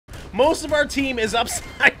most of our team is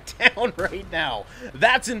upside down right now.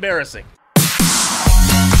 That's embarrassing.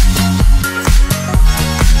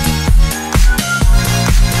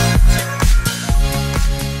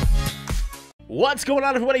 What's going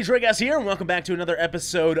on, everybody? Niklas here, and welcome back to another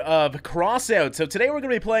episode of Crossout. So today we're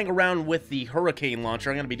going to be playing around with the Hurricane Launcher.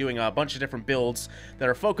 I'm going to be doing a bunch of different builds that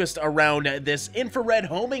are focused around this infrared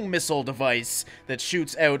homing missile device that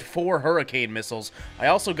shoots out 4 Hurricane missiles. I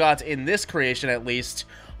also got, in this creation at least,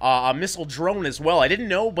 a missile drone as well. I didn't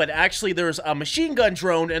know, but actually there's a machine gun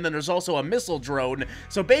drone, and then there's also a missile drone.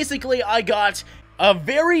 So basically, I got a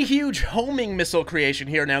very huge homing missile creation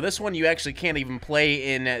here. Now, this one you actually can't even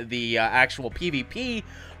play in the actual PvP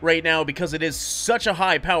right now because it is such a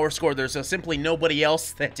high power score. There's simply nobody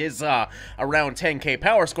else that is around 10k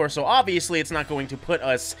power score, so obviously it's not going to put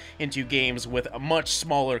us into games with much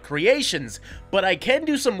smaller creations. But I can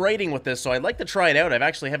do some raiding with this, so I'd like to try it out. I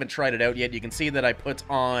actually haven't tried it out yet. You can see that I put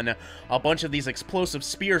on a bunch of these explosive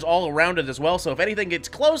spears all around it as well, so if anything gets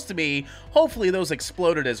close to me, hopefully those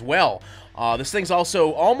exploded as well. This thing's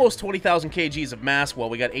also almost 20,000 kgs of mass. Well,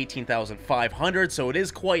 we got 18,500, so it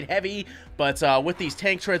is quite heavy, but with these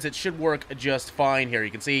tank treads, it should work just fine here. You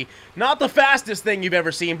can see, not the fastest thing you've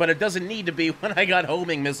ever seen, but it doesn't need to be when I got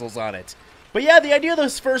homing missiles on it. But yeah, the idea of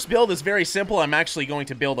this first build is very simple. I'm actually going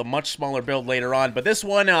to build a much smaller build later on, but this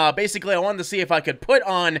one, basically I wanted to see if I could put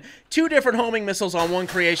on 2 different homing missiles on one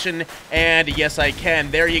creation, and yes I can.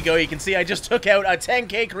 There you go, you can see I just took out a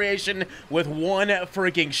 10k creation with one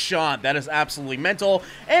freaking shot. That is absolutely mental,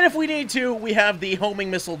 and if we need to, we have the homing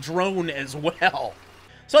missile drone as well.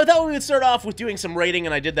 So I thought we would start off with doing some raiding,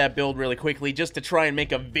 and I did that build really quickly just to try and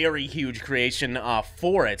make a very huge creation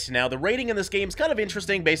for it. Now, the raiding in this game is kind of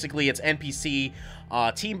interesting. Basically, it's NPC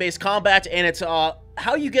team-based combat, and it's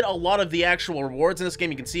how you get a lot of the actual rewards in this game.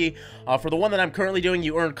 You can see for the one that I'm currently doing,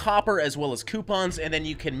 you earn copper as well as coupons, and then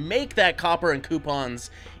you can make that copper and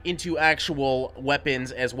coupons into actual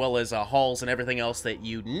weapons as well as hulls and everything else that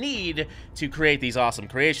you need to create these awesome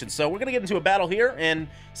creations. So we're going to get into a battle here and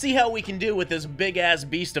see how we can do with this big-ass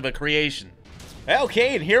beast of a creation.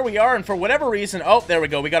 Okay, and here we are, and for whatever reason, oh, there we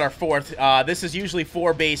go, we got our 4th. This is usually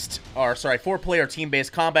 4-player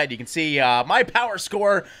team-based combat. You can see my power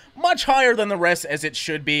score much higher than the rest, as it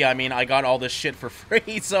should be. I mean, I got all this shit for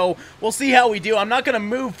free, so we'll see how we do. I'm not going to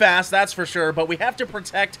move fast, that's for sure, but we have to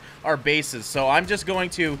protect our bases, so I'm just going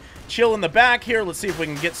to chill in the back here. Let's see if we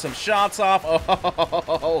can get some shots off.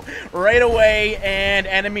 Oh, right away, and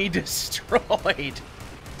enemy destroyed.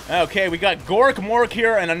 Okay, we got Gork Mork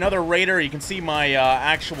here and another raider. You can see my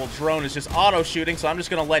actual drone is just auto-shooting, so I'm just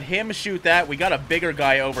going to let him shoot that. We got a bigger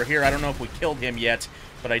guy over here. I don't know if we killed him yet,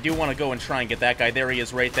 but I do want to go and try and get that guy. There he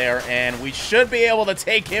is right there, and we should be able to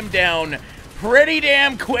take him down pretty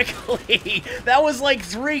damn quickly. That was like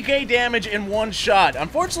 3k damage in one shot.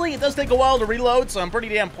 Unfortunately, it does take a while to reload, so I'm pretty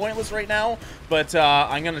damn pointless right now, but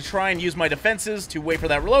I'm going to try and use my defenses to wait for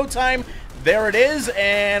that reload time. There it is,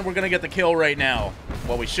 and we're going to get the kill right now.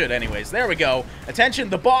 Well, we should anyways. There we go. Attention,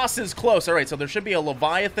 the boss is close. All right, so there should be a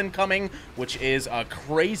Leviathan coming, which is a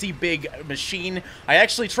crazy big machine. I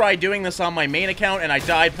actually tried doing this on my main account, and I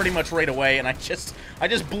died pretty much right away, and I just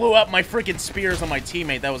blew up my freaking spears on my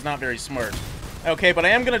teammate. That was not very smart. Okay, but I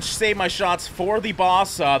am going to save my shots for the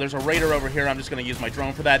boss. There's a raider over here. I'm just going to use my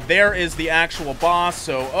drone for that. There is the actual boss.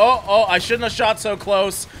 So, oh, I shouldn't have shot so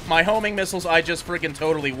close. My homing missiles I just freaking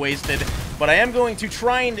totally wasted. But I am going to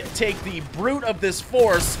try and take the brute of this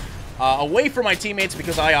force away from my teammates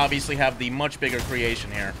because I obviously have the much bigger creation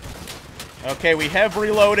here. Okay, we have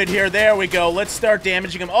reloaded here. There we go. Let's start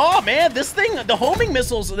damaging them. Oh, man, this thing, the homing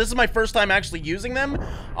missiles, this is my first time actually using them.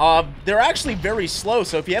 They're actually very slow,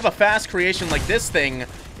 so if you have a fast creation like this thing,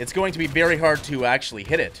 it's going to be very hard to actually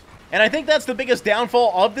hit it. And I think that's the biggest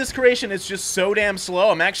downfall of this creation. It's just so damn slow.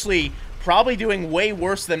 I'm actually probably doing way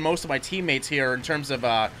worse than most of my teammates here in terms of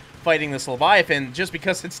fighting this Leviathan, just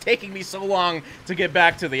because it's taking me so long to get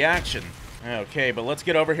back to the action. Okay, but let's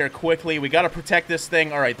get over here quickly. We got to protect this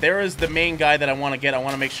thing. All right, there is the main guy that I want to get. I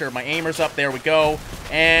want to make sure my aimer's up. There we go.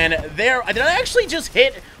 And there, did I actually just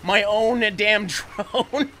hit my own damn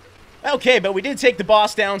drone? Okay, but we did take the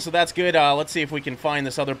boss down, so that's good. Let's see if we can find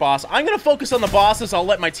this other boss. I'm going to focus on the bosses. I'll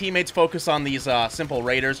let my teammates focus on these simple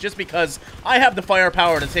raiders, just because I have the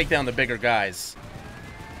firepower to take down the bigger guys.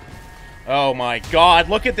 Oh my god,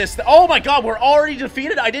 look at this. Oh my god, we're already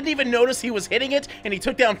defeated? I didn't even notice he was hitting it, and he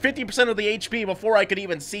took down 50% of the HP before I could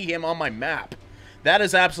even see him on my map. That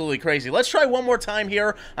is absolutely crazy. Let's try one more time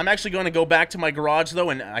here. I'm actually going to go back to my garage,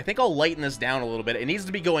 though, and I think I'll lighten this down a little bit. It needs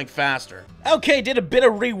to be going faster. Okay, did a bit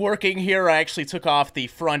of reworking here. I actually took off the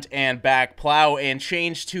front and back plow and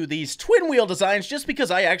changed to these twin wheel designs just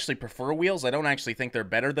because I actually prefer wheels. I don't actually think they're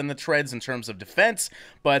better than the treads in terms of defense,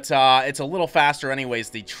 but it's a little faster anyways.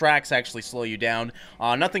 The tracks actually slow you down.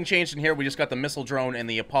 Nothing changed in here. We just got the missile drone and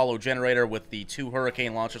the Apollo generator with the 2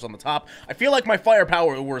 hurricane launchers on the top. I feel like my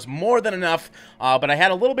firepower was more than enough, but I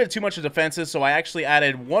had a little bit too much of defenses, so I actually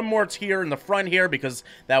added one more tier in the front here because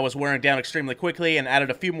that was wearing down extremely quickly, and added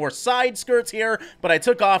a few more side skirts here, but I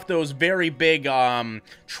took off those very big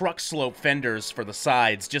truck slope fenders for the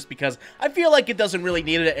sides just because I feel like it doesn't really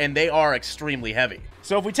need it, and they are extremely heavy.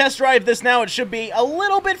 So if we test drive this now, it should be a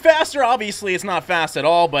little bit faster. Obviously, it's not fast at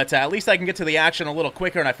all, but at least I can get to the action a little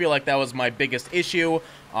quicker, and I feel like that was my biggest issue.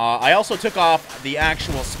 I also took off the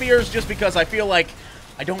actual spears just because I feel like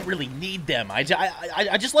I don't really need them. I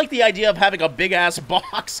just like the idea of having a big-ass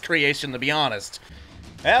box creation, to be honest.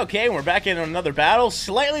 Okay, we're back in another battle.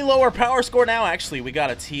 Slightly lower power score now. Actually, we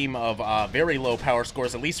got a team of very low power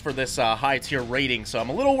scores, at least for this high-tier rating. So I'm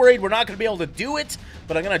a little worried we're not going to be able to do it,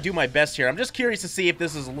 but I'm going to do my best here. I'm just curious to see if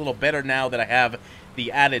this is a little better now that I have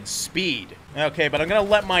the added speed. Okay, but I'm going to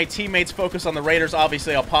let my teammates focus on the raiders.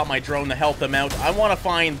 Obviously, I'll pop my drone to help them out. I want to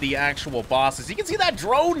find the actual bosses. You can see that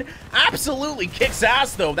drone absolutely kicks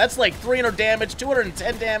ass, though. That's like 300 damage,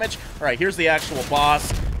 210 damage. All right, here's the actual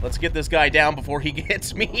boss. Let's get this guy down before he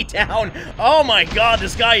gets me down. Oh my god,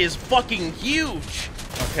 this guy is fucking huge.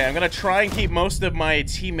 Okay, I'm gonna try and keep most of my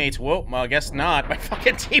teammates. Whoa, well, I guess not. My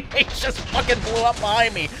fucking teammates just fucking blew up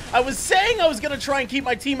behind me. I was saying I was gonna try and keep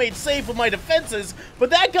my teammates safe with my defenses, but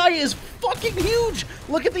that guy is fucking huge.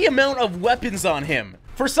 Look at the amount of weapons on him.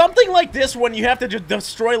 For something like this, when you have to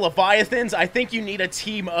destroy Leviathans, I think you need a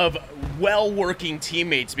team of well-working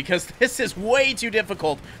teammates, because this is way too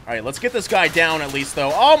difficult. All right, let's get this guy down at least,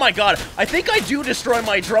 though. Oh my god, I think I do destroy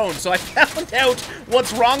my drone, so I found out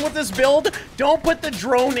what's wrong with this build. Don't put the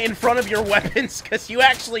drone in front of your weapons, because you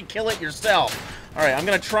actually kill it yourself. All right, I'm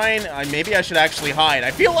going to try and... maybe I should actually hide.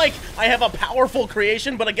 I feel like I have a powerful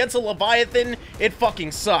creation, but against a Leviathan, it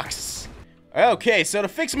fucking sucks. Okay, so to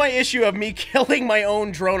fix my issue of me killing my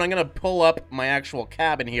own drone, I'm going to pull up my actual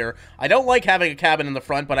cabin here. I don't like having a cabin in the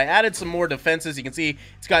front, but I added some more defenses. You can see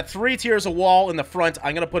it's got 3 tiers of wall in the front.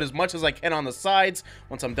 I'm going to put as much as I can on the sides.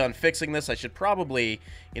 Once I'm done fixing this, I should probably...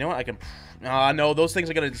 You know what? I can... no, those things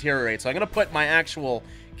are going to deteriorate. So I'm going to put my actual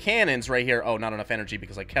cannons right here. Oh, not enough energy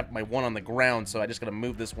because I kept my one on the ground, so I just gotta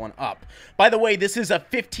move this one up. By the way, this is a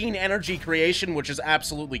 15 energy creation, which is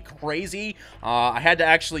absolutely crazy. I had to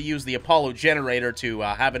actually use the Apollo generator to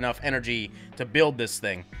have enough energy to build this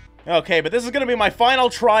thing. Okay, but this is going to be my final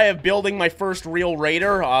try of building my first real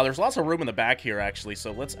raider. There's lots of room in the back here, actually,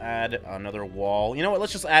 so let's add another wall. You know what?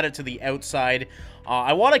 Let's just add it to the outside.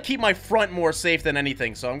 I want to keep my front more safe than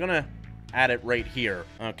anything, so I'm going to add it right here.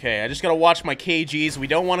 Okay, I just gotta watch my KGs. We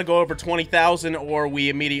don't want to go over 20,000 or we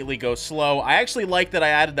immediately go slow. I actually like that I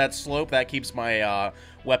added that slope. That keeps my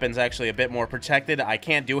weapons actually a bit more protected. I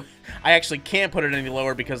actually can't put it any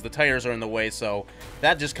lower because the tires are in the way, so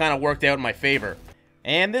that just kind of worked out in my favor.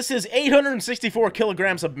 And this is 864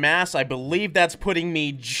 kilograms of mass. I believe that's putting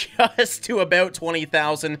me just to about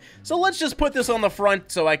 20,000. So let's just put this on the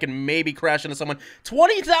front so I can maybe crash into someone.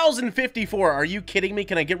 20,054. Are you kidding me?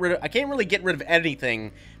 Can I get rid of... I can't really get rid of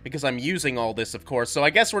anything because I'm using all this, of course. So I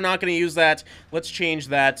guess we're not going to use that. Let's change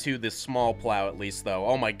that to the small plow at least, though.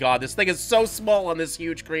 Oh my god, this thing is so small on this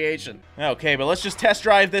huge creation. Okay, but let's just test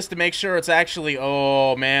drive this to make sure it's actually...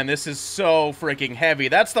 Oh, man, this is so freaking heavy.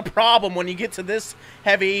 That's the problem when you get to this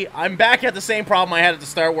heavy. I'm back at the same problem I had at the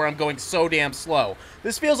start where I'm going so damn slow.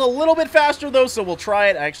 This feels a little bit faster, though, so we'll try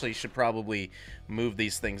it. I actually should probably move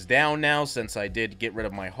these things down now since I did get rid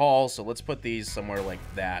of my hull, so let's put these somewhere like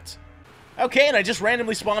that. Okay, and I just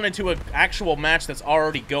randomly spawned into an actual match that's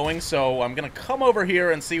already going, so I'm going to come over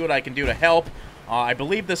here and see what I can do to help. I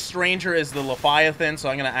believe the stranger is the Leviathan, so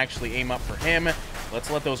I'm going to actually aim up for him. Let's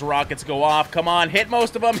let those rockets go off. Come on, hit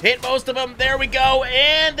most of them, hit most of them. There we go,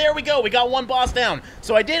 and there we go. We got one boss down.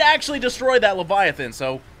 So I did actually destroy that Leviathan,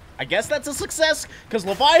 so I guess that's a success, because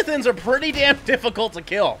Leviathans are pretty damn difficult to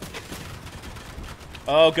kill.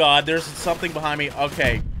 Oh, God, there's something behind me.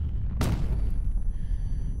 Okay.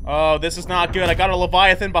 Oh, this is not good. I got a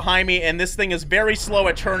Leviathan behind me, and this thing is very slow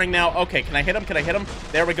at turning now. Okay, can I hit him? Can I hit him?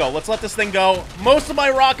 There we go. Let's let this thing go. Most of my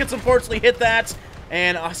rockets, unfortunately, hit that,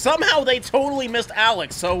 and somehow they totally missed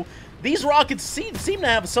Alex. So these rockets seem to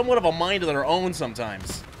have somewhat of a mind of their own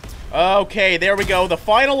sometimes. Okay, there we go. The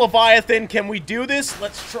final Leviathan. Can we do this?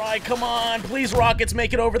 Let's try. Come on. Please, rockets,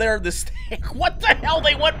 make it over there. This thing. What the hell?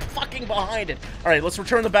 They went fucking behind it. All right, let's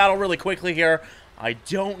return the battle really quickly here. I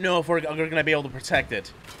don't know if we're going to be able to protect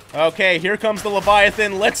it. Okay, here comes the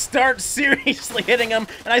Leviathan. Let's start seriously hitting him.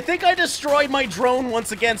 And I think I destroyed my drone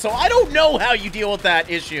once again, so I don't know how you deal with that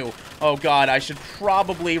issue. Oh, God, I should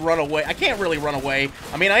probably run away. I can't really run away.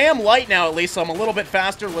 I mean, I am light now, at least, so I'm a little bit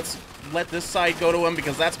faster. Let's let this side go to him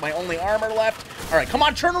because that's my only armor left. All right, come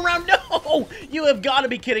on, turn around. No! You have got to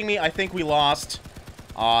be kidding me. I think we lost.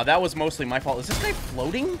 That was mostly my fault. Is this guy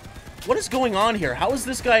floating? What is going on here? How is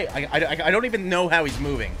this guy? I don't even know how he's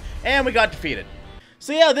moving. And we got defeated.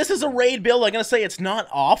 So yeah, this is a raid build. I'm going to say it's not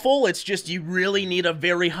awful. It's just you really need a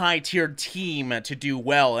very high-tiered team to do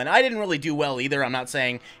well. And I didn't really do well either. I'm not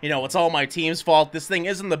saying, you know, it's all my team's fault. This thing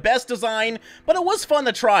isn't the best design, but it was fun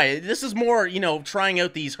to try. This is more, you know, trying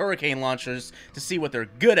out these hurricane launchers to see what they're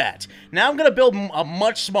good at. Now I'm going to build a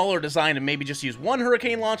much smaller design and maybe just use one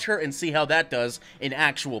hurricane launcher and see how that does in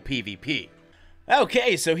actual PvP.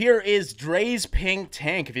 Okay, so here is Dre's pink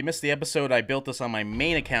tank. If you missed the episode, I built this on my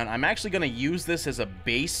main account. I'm actually going to use this as a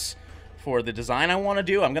base for the design I want to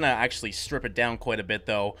do. I'm going to actually strip it down quite a bit,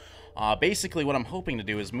 though. Basically, what I'm hoping to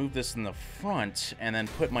do is move this in the front and then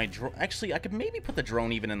put my drone... Actually, I could maybe put the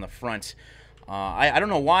drone even in the front. I don't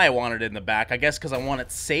know why I wanted it in the back. I guess because I want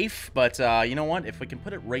it safe, but you know what? If we can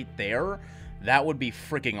put it right there... That would be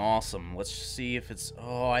freaking awesome. Let's see if it's...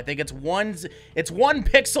 Oh, I think it's one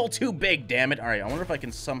pixel too big, damn it. All right, I wonder if I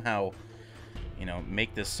can somehow, you know,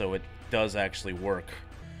 make this so it does actually work.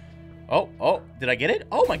 Oh, did I get it?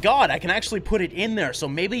 Oh my god, I can actually put it in there. So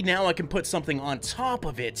maybe now I can put something on top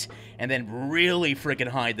of it and then really freaking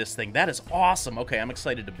hide this thing. That is awesome. Okay, I'm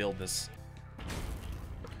excited to build this.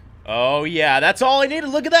 Oh, yeah, that's all I needed.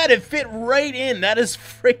 Look at that. It fit right in. That is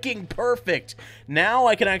freaking perfect. Now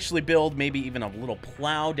I can actually build maybe even a little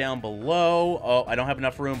plow down below. Oh, I don't have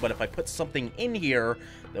enough room, but if I put something in here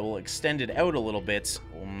that will extend it out a little bit,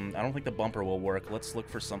 I don't think the bumper will work. Let's look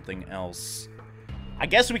for something else. I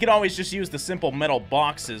guess we could always just use the simple metal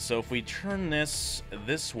boxes. So if we turn this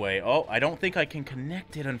way... Oh, I don't think I can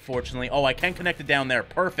connect it, unfortunately. Oh, I can connect it down there.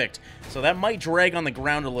 Perfect. So that might drag on the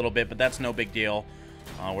ground a little bit, but that's no big deal.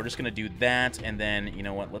 We're just going to do that, and then, you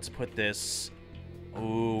know what, let's put this...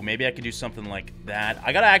 Ooh, maybe I could do something like that.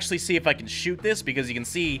 I got to actually see if I can shoot this, because you can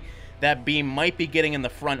see that beam might be getting in the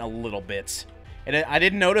front a little bit. And I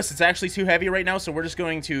didn't notice it's actually too heavy right now, so we're just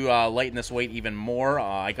going to lighten this weight even more.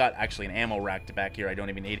 I got actually an ammo rack back here I don't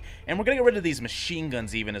even need. And we're going to get rid of these machine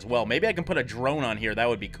guns even as well. Maybe I can put a drone on here. That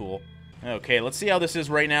would be cool. Okay, let's see how this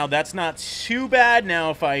is right now. That's not too bad.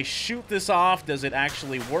 Now, if I shoot this off, does it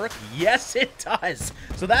actually work? Yes, it does.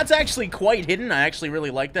 So that's actually quite hidden. I actually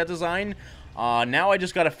really like that design. Now I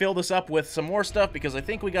just got to fill this up with some more stuff because I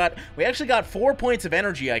think we actually got 4 points of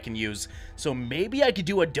energy I can use. So maybe I could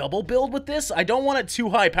do a double build with this. I don't want it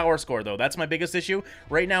too high power score, though. That's my biggest issue.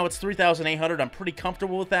 Right now, it's 3,800. I'm pretty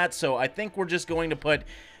comfortable with that. So I think we're just going to put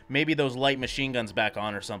maybe those light machine guns back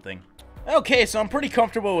on or something. Okay, so I'm pretty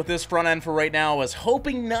comfortable with this front end for right now. I was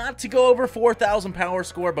hoping not to go over 4,000 power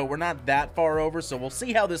score, but we're not that far over, so we'll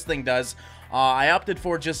see how this thing does. I opted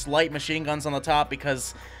for just light machine guns on the top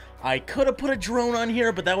because I could have put a drone on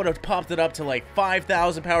here, but that would have popped it up to like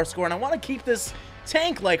 5,000 power score, and I want to keep this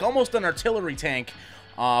tank like almost an artillery tank,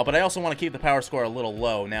 but I also want to keep the power score a little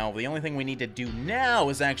low. Now, the only thing we need to do now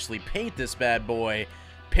is actually paint this bad boy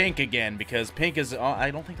pink again, because pink is...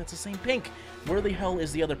 I don't think that's the same pink. Where the hell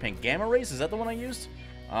is the other pink? Gamma rays? Is that the one I used?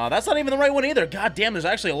 That's not even the right one either. God damn, there's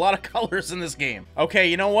actually a lot of colors in this game. Okay,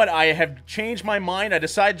 you know what? I have changed my mind. I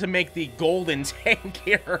decided to make the golden tank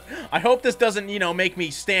here. I hope this doesn't, you know, make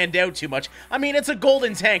me stand out too much. I mean, it's a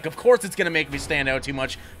golden tank. Of course it's going to make me stand out too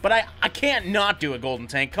much, but I can't not do a golden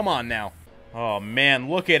tank. Come on now. Oh, man,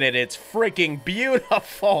 look at it. It's freaking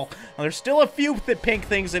beautiful. There's still a few pink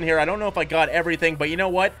things in here. I don't know if I got everything, but you know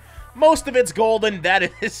what? Most of it's golden.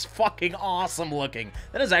 That is fucking awesome looking.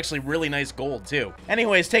 That is actually really nice gold, too.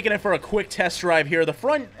 Anyways, taking it for a quick test drive here. The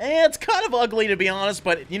front, it's kind of ugly, to be honest,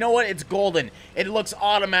 but you know what? It's golden. It looks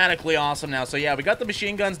automatically awesome now. So, yeah, we got the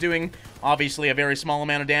machine guns doing, obviously, a very small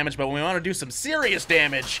amount of damage, but when we want to do some serious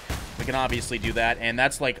damage, we can obviously do that, and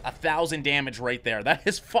that's like 1,000 damage right there. That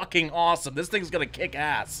is fucking awesome. This thing's gonna kick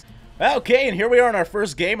ass. Okay, and here we are in our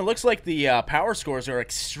first game. It looks like the power scores are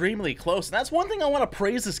extremely close, and that's one thing I want to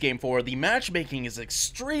praise this game for. The matchmaking is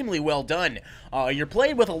extremely well done. You're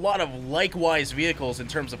playing with a lot of likewise vehicles in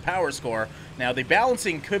terms of power score. Now, the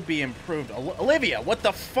balancing could be improved. Olivia, what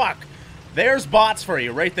the fuck? There's bots for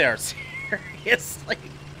you right there. Seriously.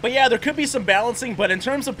 But yeah, there could be some balancing, but in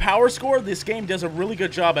terms of power score, this game does a really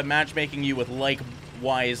good job at matchmaking you with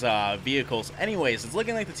wise vehicles. Anyways, it's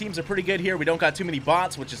looking like the teams are pretty good here. We don't got too many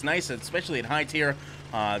bots, which is nice, especially at high tier.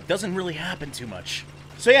 Doesn't really happen too much.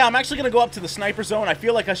 So yeah, I'm actually going to go up to the sniper zone. I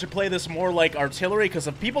feel like I should play this more like artillery, because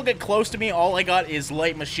if people get close to me, all I got is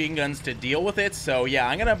light machine guns to deal with it. So yeah,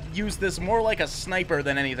 I'm going to use this more like a sniper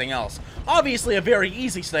than anything else. Obviously a very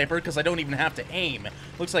easy sniper, because I don't even have to aim.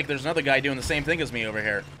 Looks like there's another guy doing the same thing as me over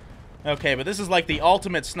here. Okay, but this is like the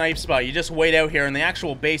ultimate snipe spot. You just wait out here, and the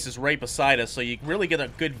actual base is right beside us, so you really get a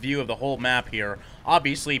good view of the whole map here.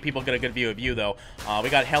 Obviously, people get a good view of you, though. We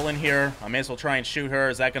got Helen here. I may as well try and shoot her.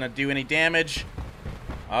 Is that going to do any damage?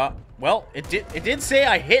 Well, it did say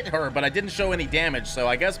I hit her, but I didn't show any damage, so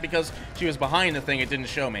I guess because she was behind the thing, it didn't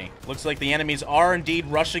show me. Looks like the enemies are indeed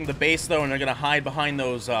rushing the base, though, and they're going to hide behind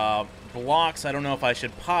those blocks. I don't know if I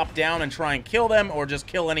should pop down and try and kill them, or just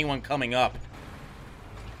kill anyone coming up.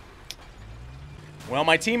 Well,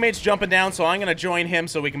 my teammate's jumping down, so I'm going to join him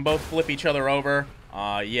so we can both flip each other over.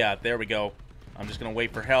 Yeah, there we go. I'm just going to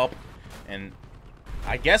wait for help, and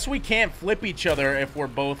I guess we can't flip each other if we're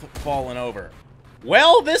both falling over.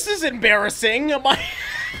 Well, this is embarrassing. My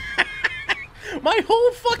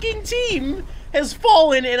whole fucking team has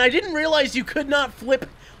fallen, and I didn't realize you could not flip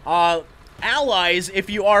allies if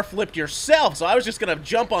you are flipped yourself. So I was just gonna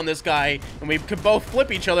jump on this guy, and we could both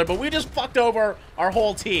flip each other, but we just fucked over our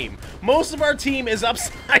whole team. Most of our team is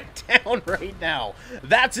upside down right now.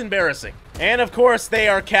 That's embarrassing. And of course, they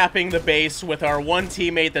are capping the base with our one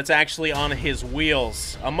teammate that's actually on his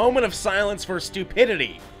wheels. A moment of silence for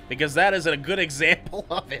stupidity, because that is a good example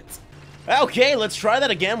of it. Okay, let's try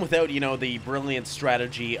that again without, you know, the brilliant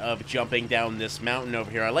strategy of jumping down this mountain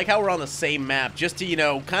over here. I like how we're on the same map, just to, you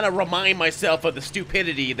know, kind of remind myself of the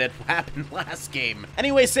stupidity that happened last game.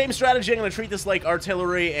 Anyway, same strategy. I'm going to treat this like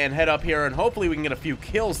artillery and head up here, and hopefully we can get a few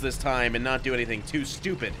kills this time and not do anything too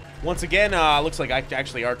stupid. Once again, looks like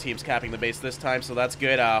actually our team's capping the base this time, so that's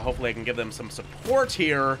good. Hopefully I can give them some support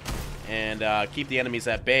here and keep the enemies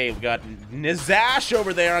at bay. We got Nizash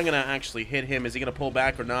over there. I'm going to actually hit him. Is he going to pull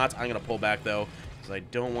back or not? I'm going to pull back, though, because I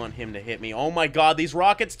don't want him to hit me. Oh, my God. These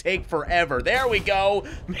rockets take forever. There we go.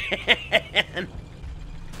 Man.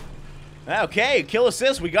 Okay, kill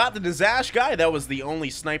assist. We got the Nizash guy. That was the only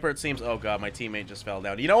sniper, it seems. Oh, God, my teammate just fell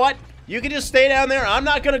down. You know what? You can just stay down there. I'm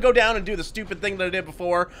not going to go down and do the stupid thing that I did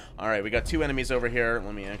before. All right, we got two enemies over here.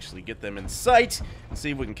 Let me actually get them in sight and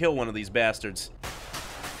see if we can kill one of these bastards.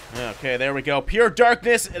 Okay, there we go. Pure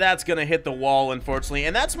darkness. That's going to hit the wall, unfortunately.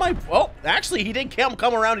 And that's my... Oh, actually, he did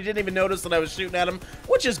come around. He didn't even notice that I was shooting at him,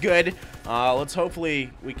 which is good. Let's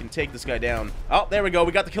hopefully we can take this guy down. Oh, there we go.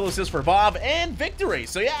 We got the kill assist for Bob and victory.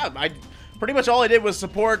 So, yeah, pretty much all I did was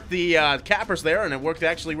support the cappers there, and it worked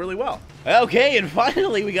actually really well. Okay, and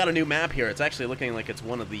finally we got a new map here. It's actually looking like it's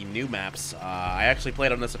one of the new maps. I actually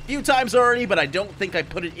played on this a few times already, but I don't think I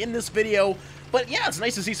put it in this video. But yeah, it's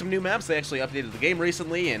nice to see some new maps. They actually updated the game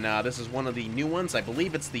recently, and this is one of the new ones. I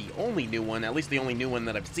believe it's the only new one, at least the only new one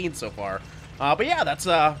that I've seen so far. But yeah, that's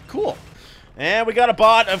cool. And we got a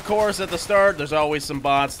bot, of course, at the start. There's always some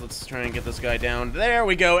bots. Let's try and get this guy down. There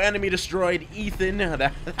we go. Enemy destroyed. Ethan.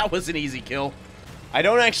 That was an easy kill. I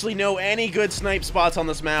don't actually know any good snipe spots on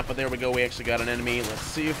this map, but there we go. We actually got an enemy. Let's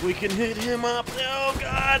see if we can hit him up. Oh,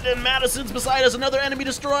 God. And Madison's beside us. Another enemy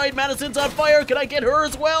destroyed. Madison's on fire. Can I get her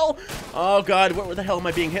as well? Oh, God. Where the hell am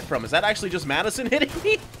I being hit from? Is that actually just Madison hitting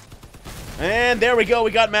me? And there we go.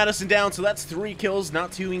 We got Madison down. So that's 3 kills.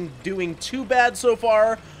 Not doing too bad so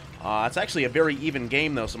far. It's actually a very even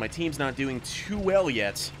game, though, so my team's not doing too well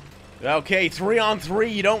yet. Okay,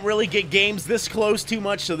 3-on-3. You don't really get games this close too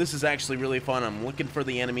much, so this is actually really fun. I'm looking for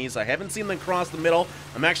the enemies. I haven't seen them cross the middle.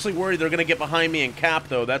 I'm actually worried they're going to get behind me and cap,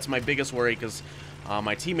 though. That's my biggest worry, because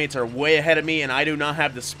my teammates are way ahead of me, and I do not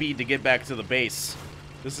have the speed to get back to the base.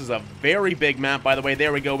 This is a very big map, by the way.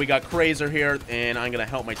 There we go. We got Crazer here, and I'm going to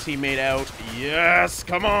help my teammate out. Yes,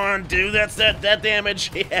 come on, dude. That's that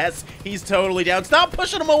damage. Yes, he's totally down. Stop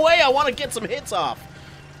pushing him away. I want to get some hits off.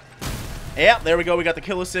 Yeah, there we go. We got the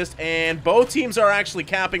kill assist, and both teams are actually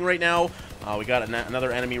capping right now. We got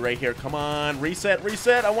another enemy right here. Come on, reset,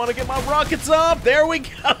 reset. I want to get my rockets up. There we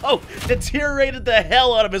go. Deteriorated the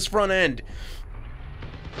hell out of his front end.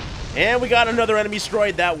 And we got another enemy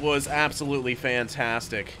destroyed. That was absolutely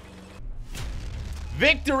fantastic.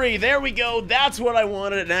 Victory! There we go. That's what I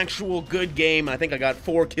wanted. An actual good game. I think I got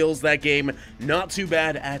 4 kills that game. Not too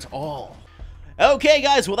bad at all. Okay,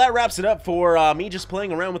 guys, well, that wraps it up for me just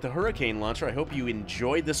playing around with the Hurricane Launcher. I hope you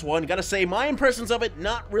enjoyed this one. Gotta say, my impressions of it,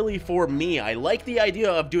 not really for me. I like the idea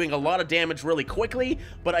of doing a lot of damage really quickly,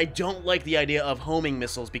 but I don't like the idea of homing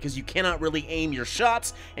missiles because you cannot really aim your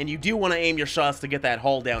shots, and you do want to aim your shots to get that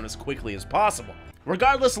hull down as quickly as possible.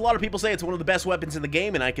 Regardless, a lot of people say it's one of the best weapons in the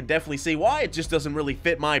game, and I can definitely see why. It just doesn't really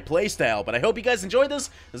fit my playstyle. But I hope you guys enjoyed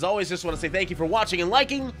this. As always, just want to say thank you for watching and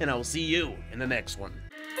liking, and I will see you in the next one.